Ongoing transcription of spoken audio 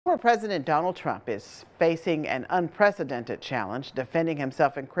Former President Donald Trump is facing an unprecedented challenge, defending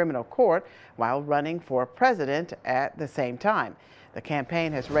himself in criminal court while running for president at the same time. The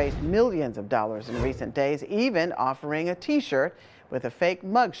campaign has raised millions of dollars in recent days, even offering a T-shirt with a fake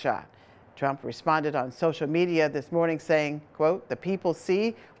mugshot. Trump responded on social media this morning saying, quote, "The people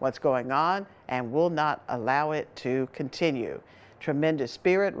see what's going on and will not allow it to continue. Tremendous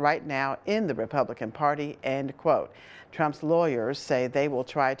spirit right now in the Republican Party," end quote. Trump's lawyers say they will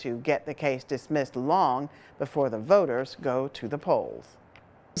try to get the case dismissed long before the voters go to the polls.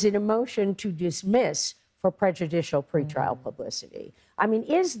 Is it a motion to dismiss for prejudicial pretrial publicity? I mean,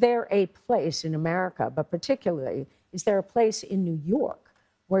 is there a place in America, but particularly, is there a place in New York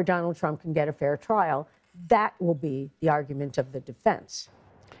where Donald Trump can get a fair trial? That will be the argument of the defense.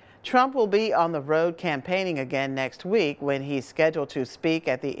 Trump will be on the road campaigning again next week when he's scheduled to speak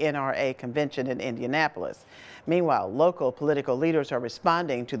at the NRA convention in Indianapolis. Meanwhile, local political leaders are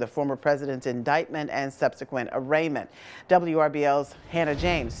responding to the former president's indictment and subsequent arraignment. WRBL's Hannah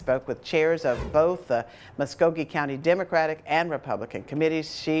James spoke with chairs of both the Muscogee County Democratic and Republican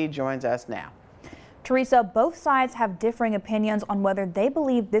committees. She joins us now. Teresa, both sides have differing opinions on whether they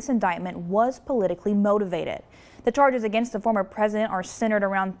believe this indictment was politically motivated. The charges against the former president are centered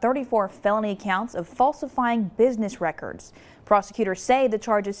around 34 felony counts of falsifying business records. Prosecutors say the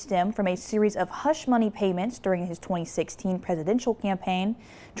charges stem from a series of hush money payments during his 2016 presidential campaign.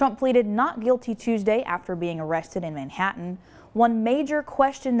 Trump pleaded not guilty Tuesday after being arrested in Manhattan. One major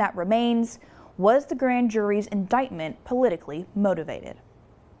question that remains: was the grand jury's indictment politically motivated?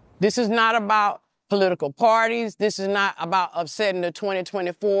 This is not about political parties. This is not about upsetting the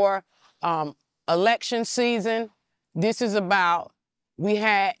 2024 election season. This is about, we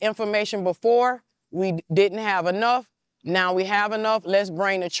had information before, we didn't have enough, now we have enough, let's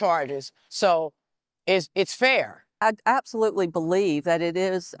bring the charges. So it's fair. I absolutely believe that it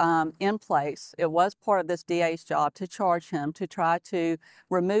is in place. It was part of this DA's job to charge him, to try to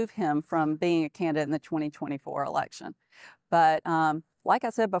remove him from being a candidate in the 2024 election. But like I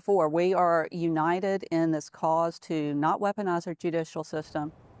said before, we are united in this cause to not weaponize our judicial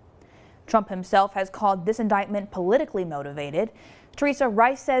system. Trump himself has called this indictment politically motivated. Teresa,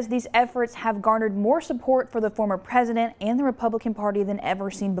 Rice says these efforts have garnered more support for the former president and the Republican Party than ever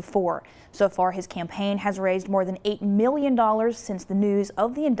seen before. So far, his campaign has raised more than $8 million since the news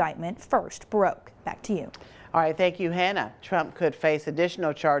of the indictment first broke. Back to you. All right, thank you, Hannah. Trump could face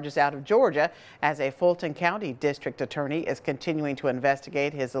additional charges out of Georgia as a Fulton County district attorney is continuing to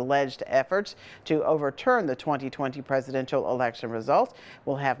investigate his alleged efforts to overturn the 2020 presidential election results.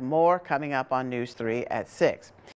 We'll have more coming up on News 3 at 6.